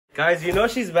Guys, you know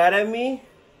she's mad at me.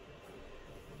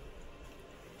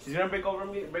 She's gonna break up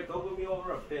with me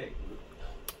over a pig.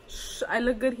 Shh, I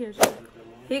look good here.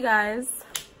 Hey guys,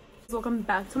 welcome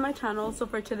back to my channel. So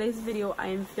for today's video, I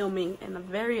am filming in a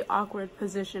very awkward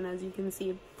position, as you can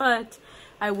see, but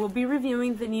I will be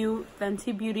reviewing the new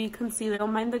Fenty Beauty concealer.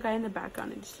 Don't mind the guy in the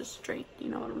background, it's just straight, you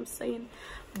know what I'm saying.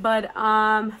 But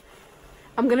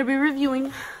I'm gonna be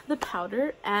reviewing the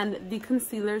powder and the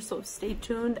concealer, so stay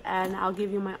tuned and I'll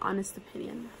give you my honest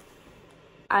opinion.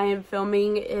 I am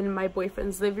filming in my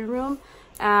boyfriend's living room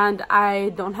and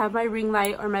I don't have my ring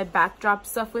light or my backdrop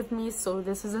stuff with me, so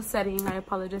this is a setting. I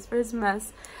apologize for his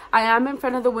mess. I am in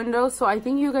front of the window, so I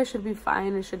think you guys should be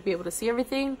fine and should be able to see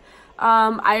everything.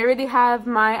 I already have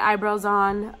my eyebrows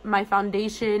on, my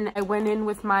foundation. I went in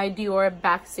with my Dior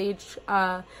Backstage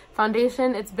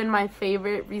foundation. It's been my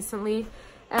favorite recently.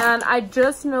 And I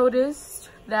just noticed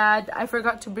that I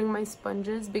forgot to bring my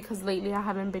sponges because lately I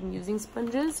haven't been using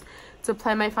sponges. To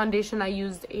apply my foundation, I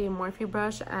used a Morphe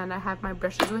brush and I have my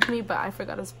brushes with me, but I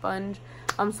forgot a sponge.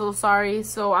 I'm so sorry.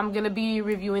 So I'm going to be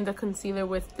reviewing the concealer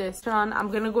with this on. I'm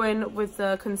going to go in with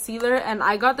the concealer and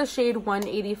I got the shade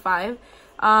 185.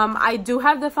 I do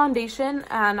have the foundation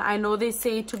and I know they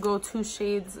say to go 2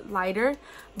 shades lighter,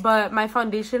 but my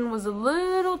foundation was a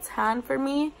little tan for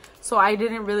me, so I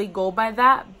didn't really go by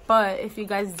that. But if you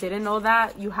guys didn't know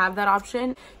that, you have that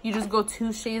option. You just go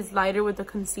 2 shades lighter with the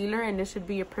concealer and it should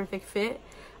be a perfect fit.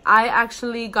 I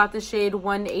actually got the shade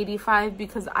 185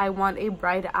 because I want a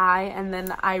bright eye, and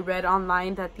then I read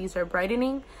online that these are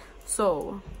brightening,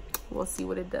 so we'll see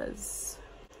what it does.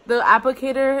 The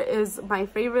applicator is my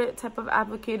favorite type of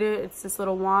applicator. It's this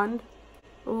little wand.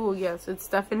 Oh yes, it's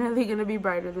definitely gonna be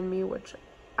brighter than me, which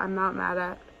I'm not mad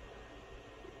at.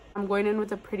 I'm going in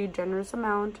with a pretty generous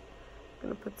amount. I'm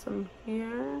gonna put some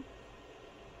here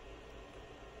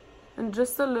and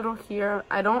just a little here.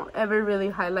 I don't ever really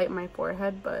highlight my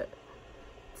forehead, but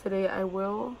today I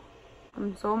will.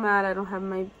 I'm so mad I don't have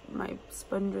my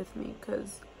sponge with me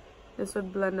because this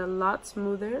would blend a lot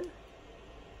smoother.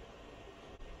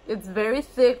 It's very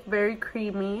thick, very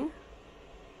creamy.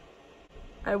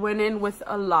 I went in with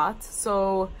a lot,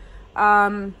 so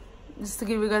just to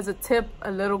give you guys a tip,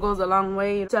 a little goes a long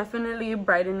way. Definitely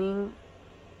brightening.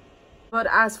 But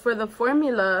as for the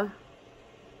formula,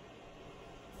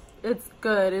 it's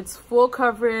good. It's full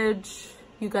coverage.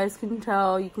 You guys can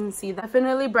tell, you can see that.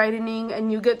 Definitely brightening,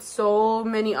 and you get so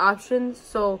many options,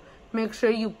 so make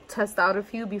sure you test out a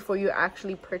few before you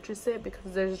actually purchase it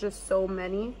because there's just so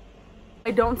many. I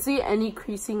don't see any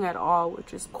creasing at all,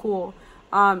 which is cool.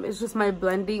 It's just my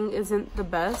blending isn't the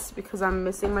best because I'm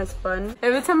missing my sponge.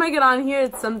 Every time I get on here,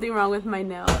 it's something wrong with my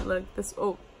nail. Like this,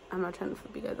 oh, I'm not trying to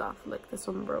flip you guys off. Like this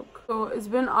one broke. So it's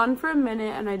been on for a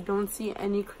minute and I don't see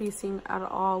any creasing at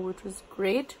all, which is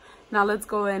great. Now let's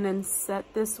go in and set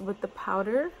this with the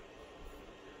powder.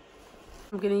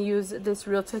 I'm gonna use this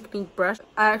Real Technique brush.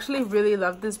 I actually really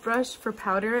love this brush for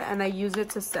powder and I use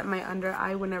it to set my under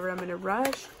eye whenever I'm in a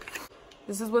rush.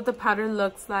 This is what the powder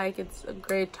looks like. It's a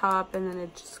gray top and then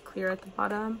it's just clear at the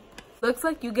bottom. Looks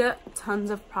like you get tons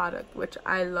of product, which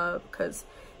I love because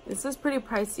this is pretty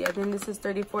pricey. I think this is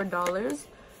 $34.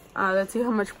 Let's see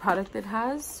how much product it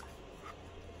has.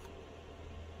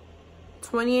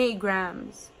 28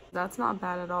 grams. That's not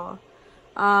bad at all.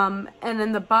 And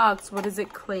in the box, what does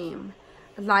it claim?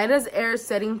 Light as air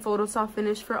setting photo soft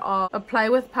finish for all. Apply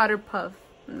with powder puff.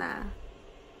 Nah,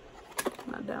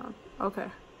 not down. Okay.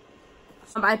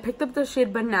 I picked up the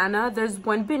shade Banana. There's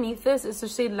one beneath this. It's the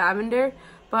shade Lavender,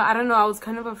 but I don't know, I was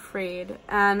kind of afraid.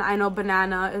 And I know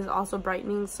Banana is also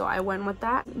brightening, so I went with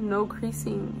that. No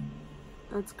creasing.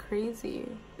 That's crazy.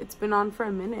 It's been on for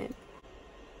a minute.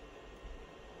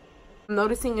 I'm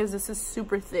noticing is this is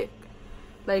super thick,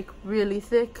 like really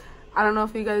thick. I don't know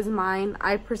if you guys mind.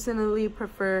 I personally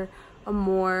prefer a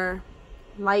more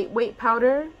lightweight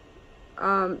powder.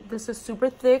 This is super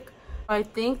thick. I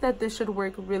think that this should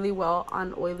work really well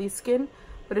on oily skin,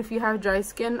 but if you have dry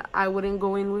skin, I wouldn't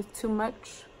go in with too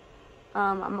much.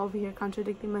 I'm over here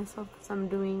contradicting myself because I'm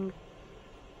doing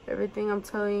everything I'm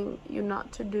telling you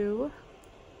not to do.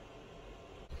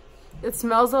 It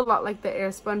smells a lot like the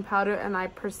Airspun powder and I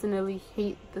personally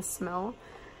hate the smell.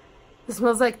 It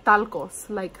smells like talcos,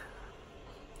 like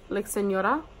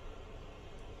señora.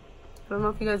 I don't know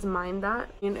if you guys mind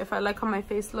that. And if I like how my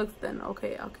face looks, then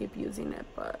okay, I'll keep using it,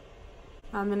 but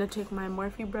I'm gonna take my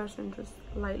Morphe brush and just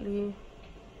lightly.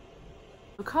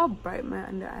 Look how bright my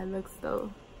under eye looks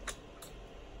though.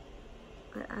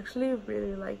 I actually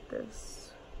really like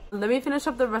this. Let me finish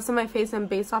up the rest of my face and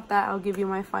based off that, I'll give you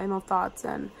my final thoughts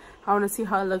and I want to see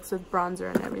how it looks with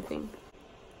bronzer and everything.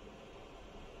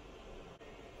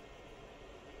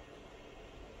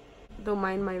 don't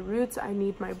mind my roots, I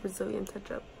need my Brazilian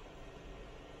touch-up.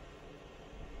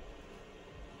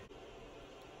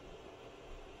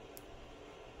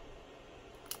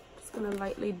 Just gonna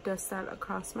lightly dust that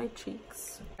across my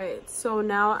cheeks. Alright, so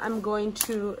now I'm going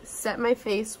to set my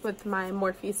face with my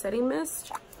Morphe setting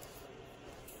mist.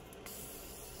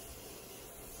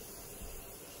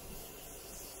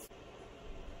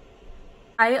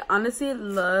 I honestly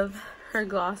love her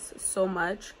gloss so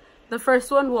much. The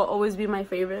first one will always be my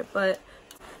favorite, but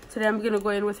today I'm gonna go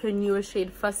in with her newest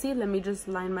shade, Fussy. Let me just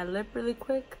line my lip really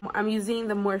quick. I'm using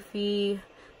the Morphe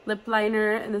lip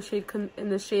liner in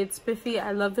the shade Spiffy.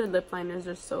 I love their lip liners,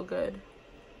 they're so good.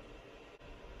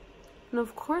 And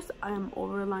of course I am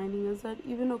overlining. Is that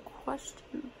even a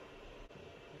question?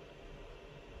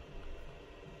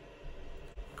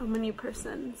 I'm a new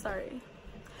person, sorry.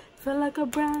 Feel like a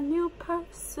brand new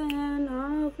person.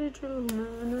 I'll be true.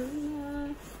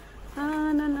 Na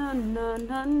na na na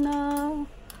na na.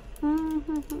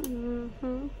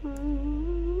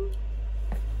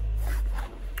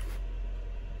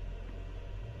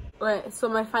 Alright, so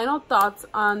my final thoughts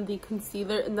on the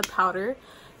concealer and the powder.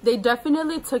 They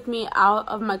definitely took me out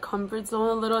of my comfort zone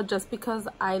a little, just because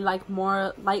I like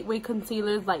more lightweight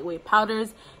concealers, lightweight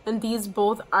powders, and these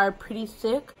both are pretty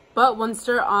thick. But once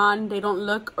they're on, they don't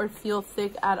look or feel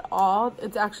thick at all.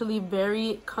 It's actually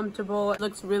very comfortable. It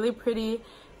looks really pretty.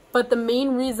 But the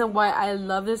main reason why I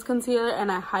love this concealer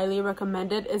and I highly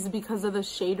recommend it is because of the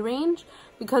shade range.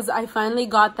 Because I finally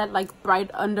got that like bright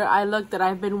under eye look that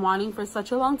I've been wanting for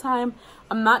such a long time.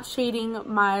 I'm not shading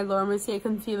my Laura Mercier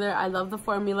concealer. I love the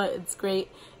formula. It's great.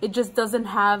 It just doesn't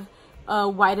have a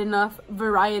wide enough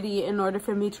variety in order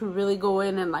for me to really go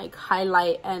in and like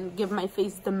highlight and give my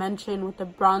face dimension with the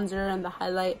bronzer and the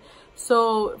highlight.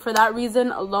 So for that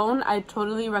reason alone, I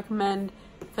totally recommend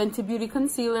Fenty Beauty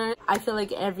concealer. I feel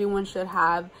like everyone should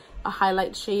have a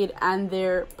highlight shade and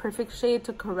their perfect shade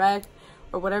to correct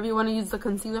or whatever you want to use the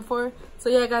concealer for. So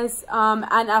yeah guys,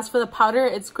 and as for the powder,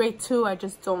 it's great too. I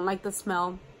just don't like the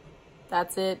smell.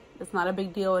 That's it. It's not a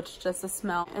big deal. It's just a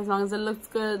smell. As long as it looks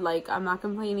good, like, I'm not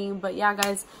complaining. But yeah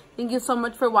guys, thank you so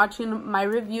much for watching my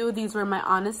review. These were my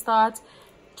honest thoughts.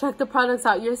 Check the products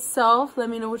out yourself. Let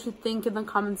me know what you think in the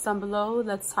comments down below.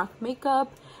 Let's talk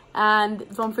makeup. And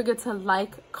don't forget to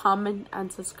like, comment,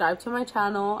 and subscribe to my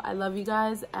channel. I love you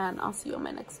guys, and I'll see you in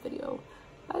my next video.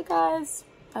 Bye guys.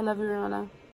 I love you, Rihanna.